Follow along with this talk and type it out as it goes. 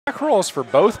attack rolls for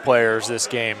both players this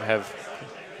game have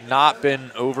not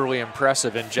been overly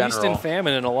impressive in general. Feast and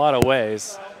famine in a lot of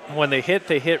ways. When they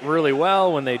hit really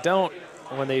well. When they don't,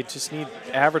 when they just need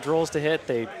average rolls to hit,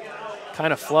 they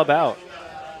kind of flub out.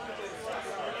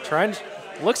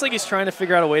 Looks like he's trying to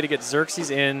figure out a way to get Xerxes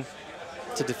in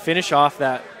to finish off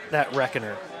that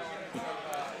Reckoner.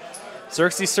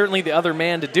 Xerxes certainly the other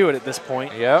man to do it at this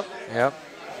point. Yep.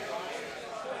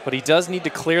 But he does need to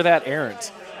clear that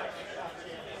errant.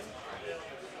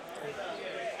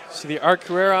 So the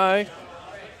Arquerai,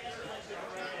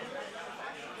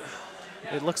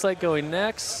 it looks like going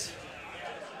next.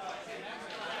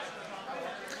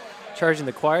 Charging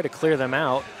the choir to clear them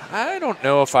out. I don't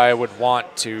know if I would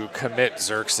want to commit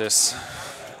Xerxes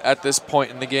at this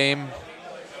point in the game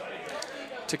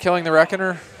to killing the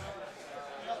Reckoner.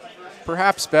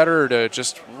 Perhaps better to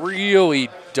just really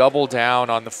double down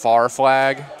on the far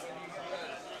flag.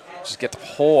 Just get the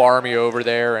whole army over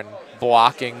there and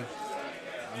blocking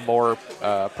more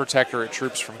Protectorate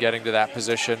troops from getting to that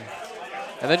position.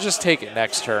 And then just take it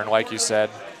next turn, like you said.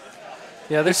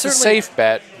 Yeah, there's a safe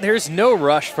bet. There's no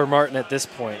rush for Martin at this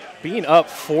point. Being up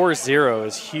 4-0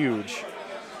 is huge.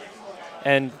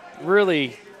 And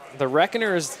really, the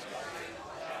Reckoner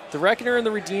and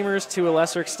the Redeemers, to a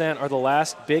lesser extent, are the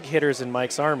last big hitters in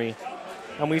Mike's army.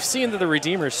 And we've seen that the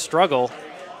Redeemers struggle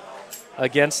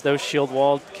against those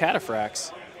shield-walled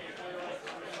cataphracts.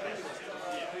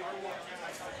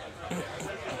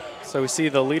 So we see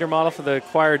the leader model for the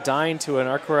choir dying to an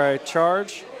Arquerai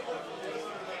charge.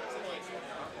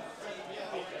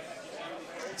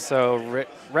 So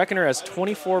Reckoner has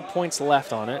 24 points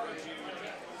left on it.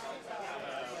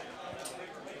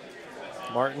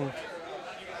 Martin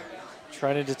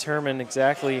trying to determine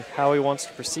exactly how he wants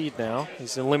to proceed now.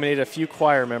 He's eliminated a few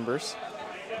choir members.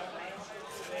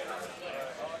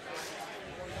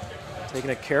 Taking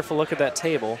a careful look at that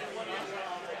table.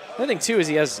 The other thing too is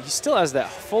he still has that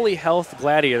fully health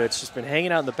gladiator that's just been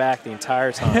hanging out in the back the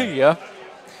entire time. Yeah.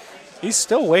 He's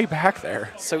still way back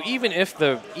there. So even if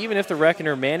the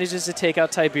Reckoner manages to take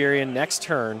out Tiberian next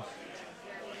turn,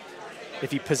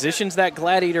 if he positions that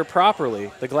Gladiator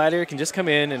properly, the Gladiator can just come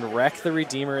in and wreck the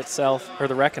Redeemer itself, or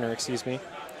the Reckoner, excuse me.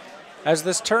 As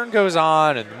this turn goes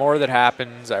on and the more that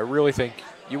happens, I really think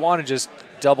you want to just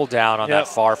double down on that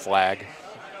far flag.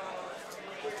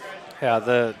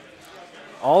 Yeah,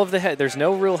 there's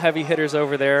no real heavy hitters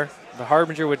over there. The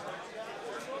Harbinger would.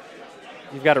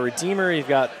 You've got a Redeemer, you've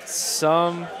got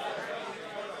some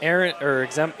errant or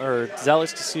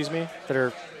zealots, excuse me, that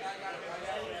are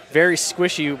very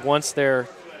squishy once their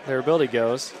ability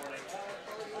goes.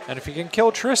 And if you can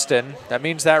kill Tristan, that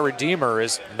means that Redeemer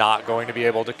is not going to be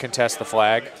able to contest the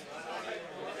flag.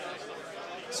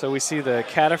 So we see the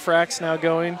cataphracts now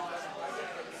going.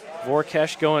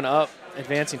 Vorkesh going up,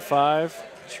 advancing 5,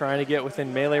 trying to get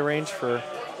within melee range for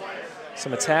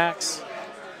some attacks.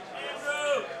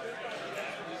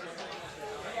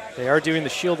 They are doing the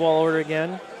shield wall order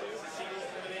again,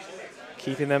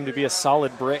 keeping them to be a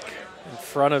solid brick in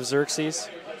front of Xerxes.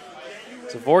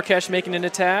 So Vorkesh making an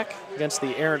attack against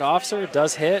the errant officer,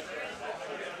 does hit,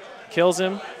 kills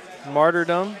him,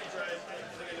 martyrdom,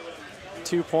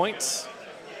 2 points.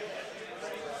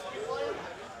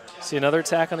 See another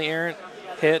attack on the errant,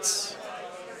 hits,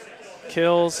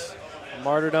 kills,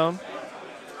 martyrdom,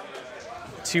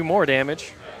 2 more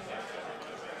damage.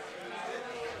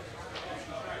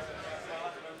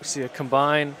 We see a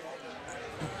combine.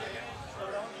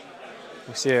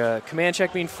 We see a command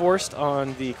check being forced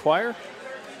on the choir.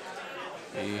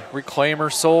 The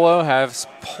Reclaimer solo has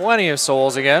plenty of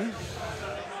souls again.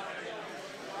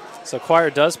 So choir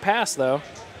does pass, though.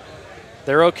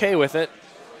 They're okay with it.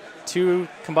 2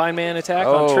 combined man attack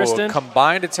on Tristan.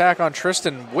 Combined attack on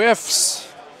Tristan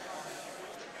whiffs.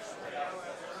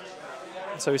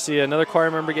 So we see another choir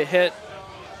member get hit.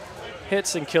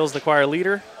 Hits and kills the choir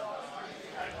leader.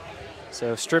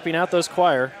 So stripping out those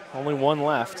choir, only 1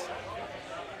 left.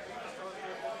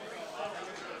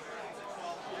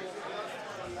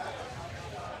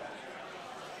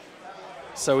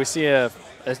 So we see an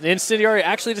incendiary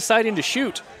actually deciding to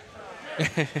shoot.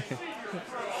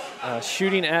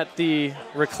 Shooting at the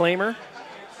Reclaimer.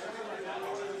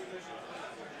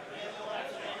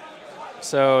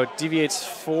 So deviates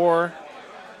 4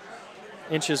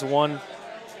 inches 1.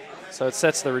 So it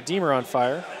sets the Redeemer on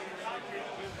fire.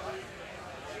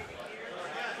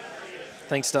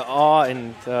 Thanks to awe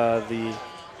and the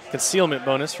concealment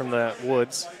bonus from the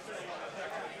woods.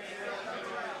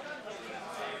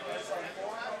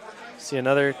 See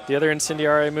the other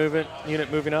incendiary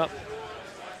unit moving up.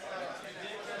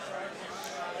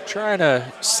 Trying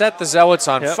to set the zealots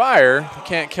on fire. You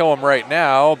can't kill them right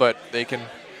now, but they can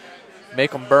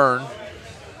make them burn.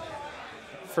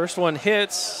 First one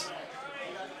hits.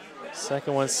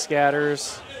 Second one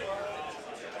scatters.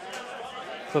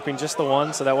 Clipping just the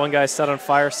one, so that one guy's set on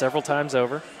fire several times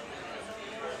over.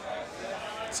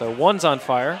 So one's on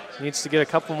fire. Needs to get a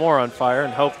couple more on fire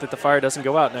and hope that the fire doesn't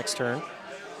go out next turn.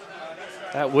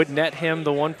 That would net him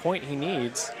the 1 point he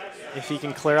needs if he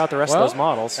can clear out the rest of those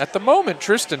models. At the moment,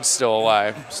 Tristan's still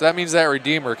alive, so that means that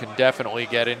Redeemer can definitely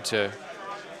get into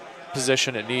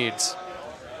position it needs.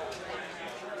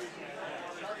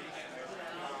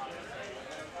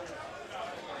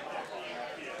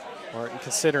 Martin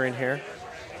considering here.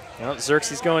 Well,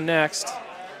 Xerxes going next.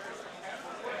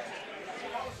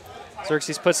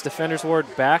 Xerxes puts Defender's Ward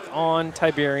back on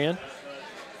Tiberian.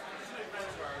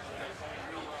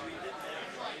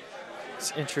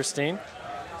 It's interesting.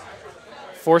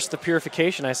 Force the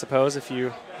Purification, I suppose, if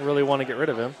you really want to get rid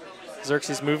of him.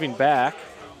 Xerxes moving back.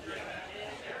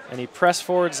 And he press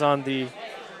forwards on the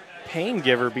Pain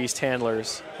Giver Beast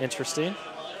Handlers. Interesting.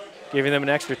 Giving them an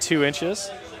extra 2 inches.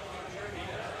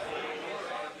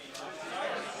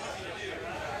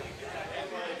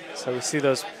 So we see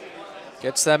those.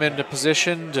 Gets them into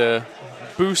position to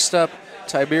boost up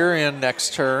Tiberian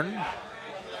next turn.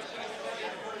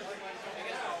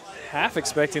 Half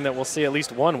expecting that we'll see at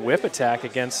least one whip attack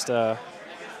against an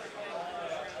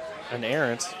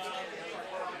errant.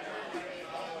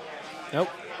 Nope,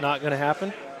 not going to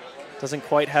happen. Doesn't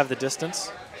quite have the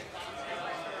distance.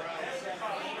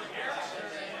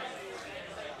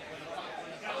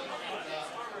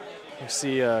 You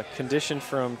see a condition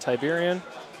from Tiberian.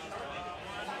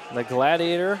 The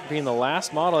Gladiator being the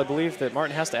last model, I believe, that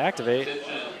Martin has to activate.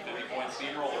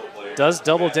 Does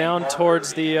double down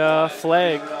towards the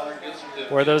flag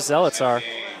where those zealots are.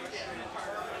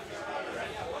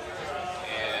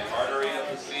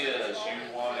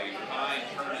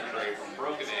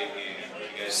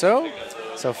 So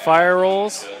fire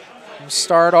rolls.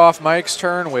 Start off Mike's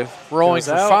turn with rolling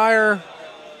for fire.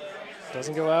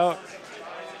 Doesn't go out.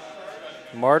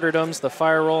 Martyrdom's the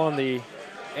fire roll on the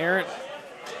errant.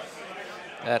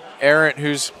 That errant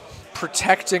who's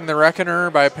protecting the Reckoner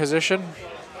by position.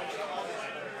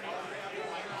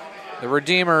 The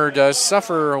Redeemer does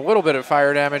suffer a little bit of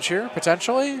fire damage here,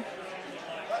 potentially.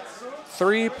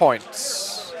 3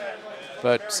 points.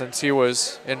 But since he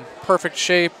was in perfect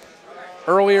shape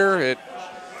earlier, it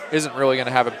isn't really going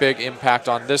to have a big impact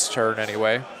on this turn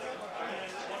anyway.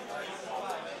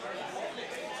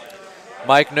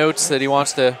 Mike notes that he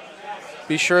wants to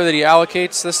be sure that he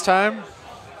allocates this time.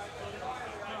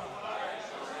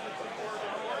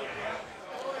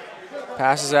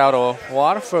 Passes out a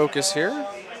lot of focus here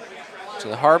to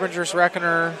the Harbinger's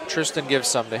Reckoner. Tristan gives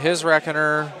some to his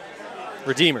Reckoner.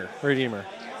 Redeemer.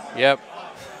 Yep.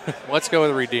 Let's go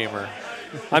with Redeemer.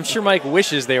 I'm sure Mike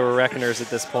wishes they were Reckoners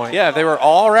at this point. Yeah, they were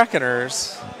all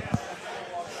Reckoners.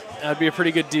 That'd be a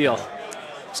pretty good deal.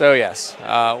 So, yes.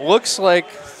 Looks like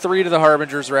 3 to the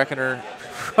Harbinger's Reckoner.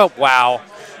 Oh, wow.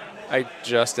 I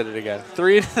just did it again.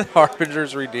 3 to the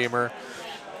Harbinger's Redeemer.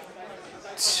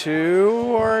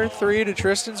 2 or 3 to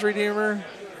Tristan's Redeemer.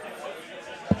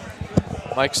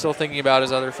 Mike's still thinking about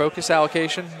his other focus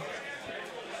allocation.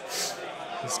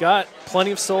 He's got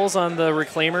plenty of souls on the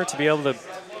Reclaimer to be able to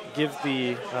give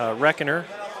the Reckoner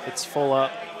its full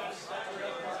up.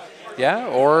 Yeah,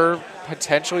 or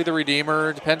potentially the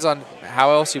Redeemer. Depends on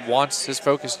how else he wants his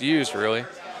focus used, really.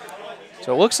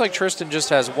 So it looks like Tristan just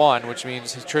has 1, which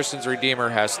means Tristan's Redeemer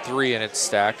has 3 in its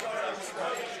stack.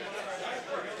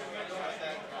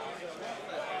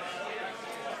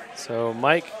 So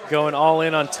Mike going all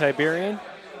in on Tiberian.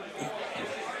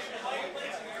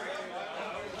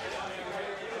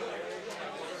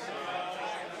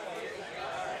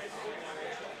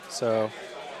 So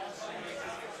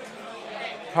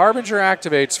Harbinger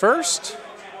activates first.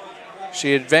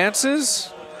 She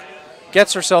advances,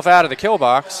 gets herself out of the kill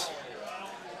box,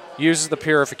 uses the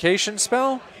purification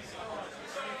spell,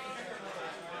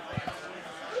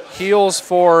 heals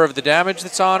 4 of the damage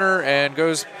that's on her, and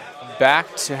goes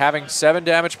back to having 7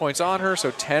 damage points on her,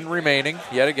 so 10 remaining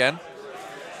yet again.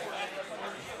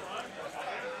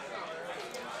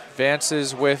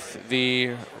 Advances with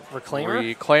the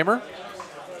Reclaimer.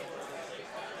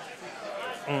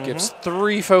 Gives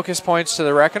 3 focus points to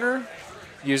the Reckoner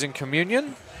using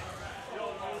Communion.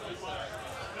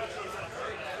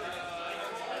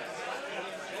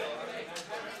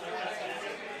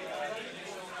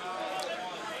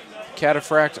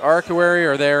 Cataphract Arcuary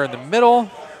are there in the middle.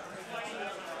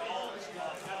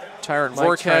 Tyrant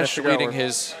Vorkash leading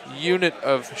his unit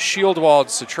of Shieldwalled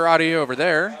Citrati over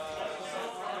there.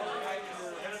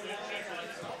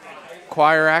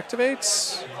 Choir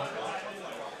activates.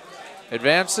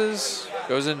 advances,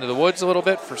 goes into the woods a little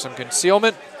bit for some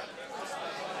concealment.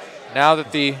 Now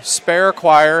that the spare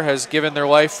choir has given their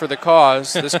life for the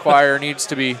cause, this choir needs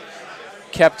to be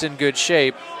kept in good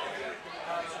shape.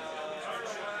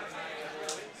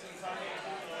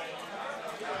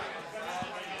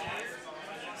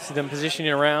 See them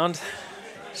positioning around.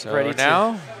 So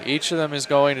now each of them is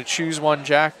going to choose one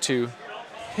jack to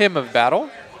Hymn of Battle.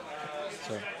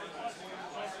 So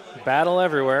battle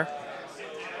everywhere.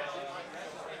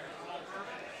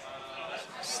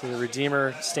 So the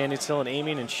Redeemer standing still and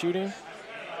aiming and shooting.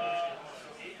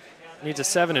 Needs a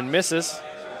 7 and misses.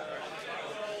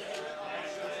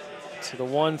 To the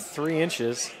 1, 3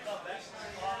 inches.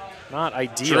 Not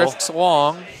ideal. Drifts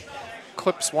along,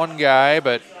 clips one guy,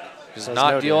 but does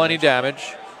not deal any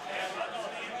damage.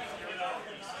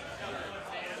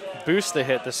 Boost the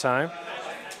hit this time.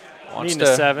 Wants Needing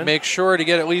to a 7. make sure to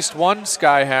get at least one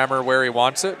Skyhammer where he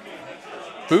wants it.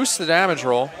 Boost the damage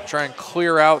roll, try and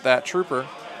clear out that trooper.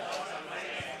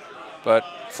 But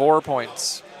 4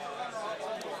 points.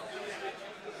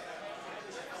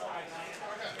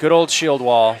 Good old shield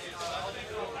wall.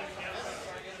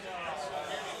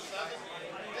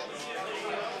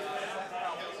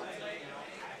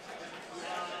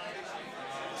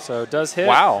 So does hit.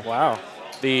 Wow. Wow.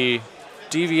 The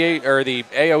deviate or the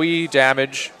AoE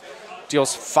damage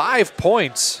deals 5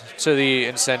 points to the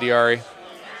incendiary.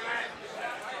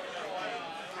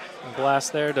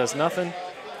 Blast there does nothing.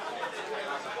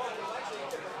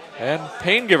 And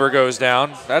Pain Giver goes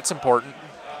down. That's important.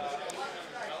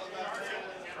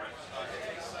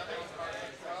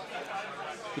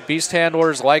 The Beast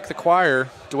Handlers, like the choir,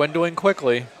 dwindling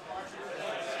quickly.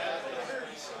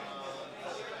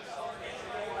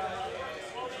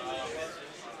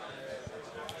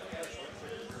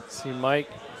 See Mike.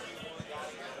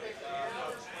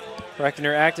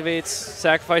 Reckoner activates,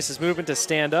 sacrifices movement to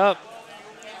stand up.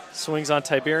 Swings on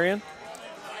Tiberian.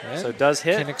 So does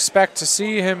hit. Can expect to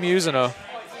see him using a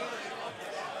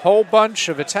whole bunch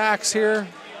of attacks here.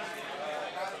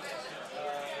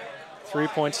 3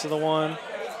 points to the 1.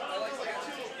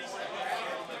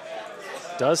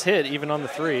 Does hit even on the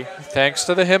 3. Thanks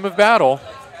to the Hymn of Battle.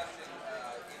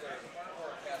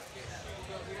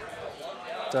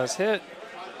 Does hit.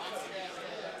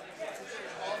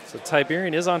 So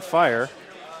Tiberian is on fire.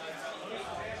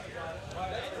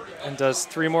 And does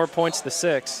 3 more points to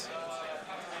 6.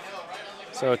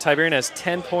 So Tiberian has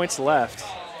 10 points left.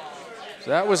 So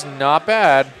that was not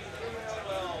bad.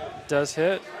 Does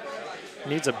hit.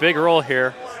 Needs a big roll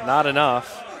here. Not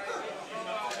enough.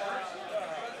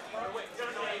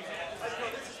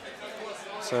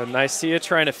 So Nicaea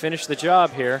trying to finish the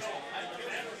job here.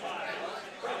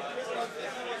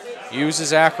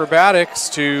 Uses acrobatics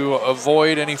to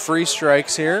avoid any free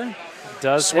strikes here.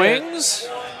 Does swings.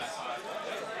 Hit.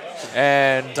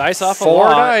 And dice off 4 a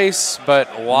lot. dice,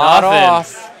 but a lot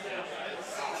off.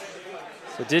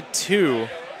 So did 2.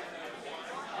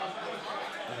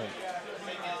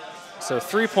 So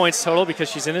 3 points total because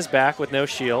she's in his back with no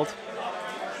shield.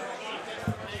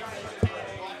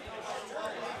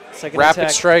 Second Rapid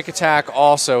attack. strike attack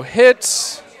also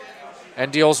hits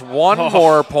and deals 1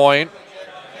 more point,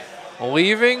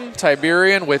 leaving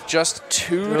Tiberian with just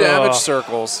 2 damage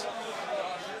circles.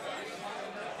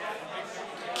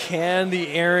 Can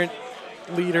the errant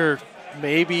leader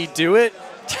maybe do it?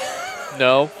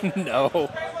 No.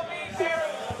 No.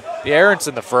 The errant's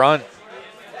in the front.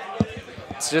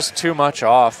 It's just too much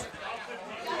off.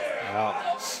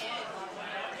 Wow.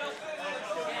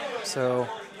 So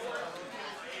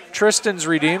Tristan's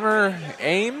Redeemer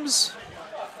aims.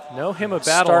 No Hymn of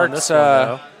Battle on this one,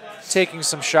 though. Taking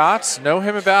some shots. No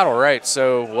Hymn of Battle, right.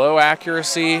 So low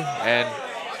accuracy and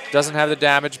doesn't have the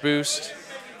damage boost.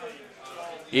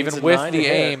 Even with the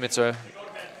aim, it's a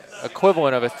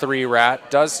equivalent of a 3 rat.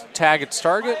 Does tag its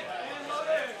target.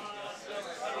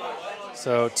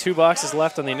 So 2 boxes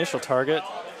left on the initial target.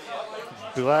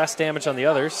 Blast damage on the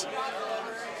others.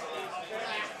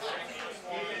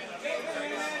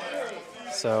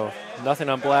 So nothing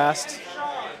on blast.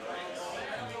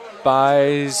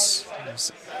 Buys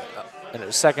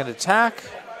a second attack.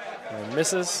 And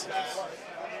misses.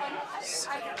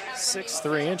 6,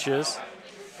 3 inches.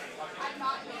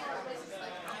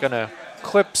 Gonna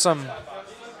clip some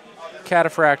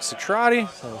Cataphract Citrati.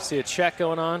 So see a check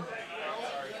going on.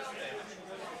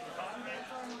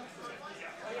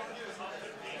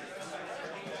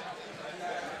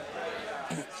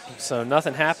 So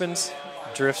nothing happens.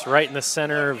 Drifts right in the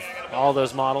center of all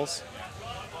those models.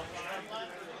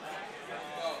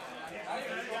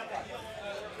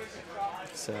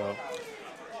 So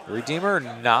Redeemer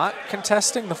not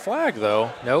contesting the flag,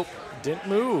 though. Nope, didn't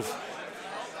move.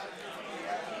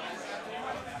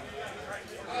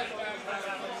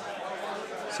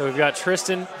 So we've got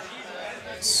Tristan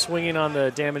swinging on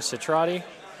the damage to Trotty.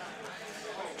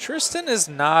 Tristan is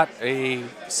not a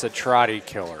Satrati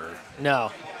killer.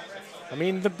 No. I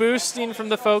mean, the boosting from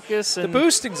the focus and The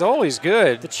boosting's always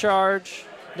good. the charge.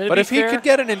 But if he could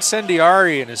get an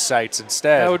Incendiary in his sights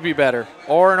instead. that would be better.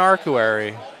 Or an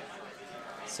Arcuary.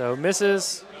 So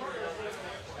misses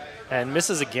and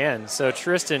misses again. So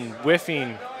Tristan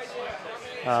whiffing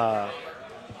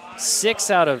 6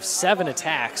 out of 7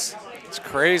 attacks. It's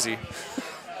crazy.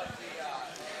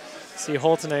 See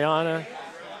Holt and Ayana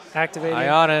activating.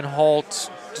 Ayana and Holt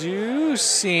do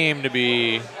seem to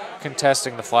be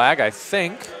contesting the flag, I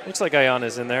think. Looks like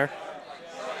Ayana's in there.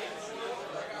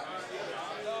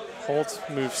 Holt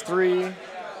moves 3.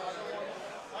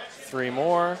 3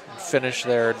 more. Finish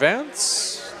their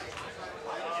advance.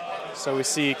 So we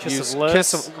see Kiss Use of Lilith.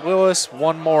 Kiss of Lilith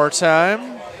one more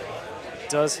time.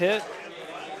 Does hit.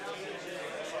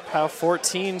 POW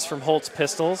 14s from Holt's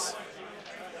pistols.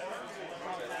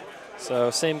 So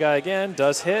same guy again,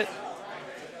 does hit.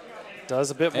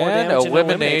 Does a bit more And damage and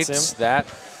eliminates him. that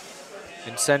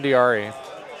Incendiary.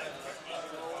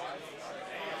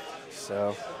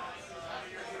 So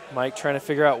Mike trying to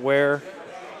figure out where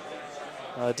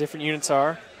different units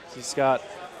are. He's got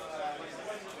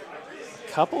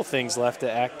a couple things left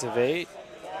to activate.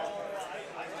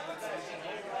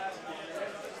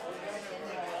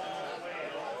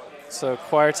 So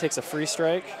Choir takes a free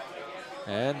strike.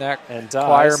 And that And dies.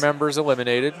 choir member's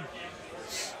eliminated.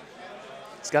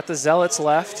 He's got the Zealots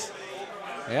left.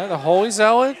 Yeah, the Holy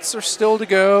Zealots are still to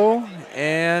go.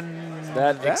 And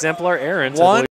That Exemplar Errant, I one believe.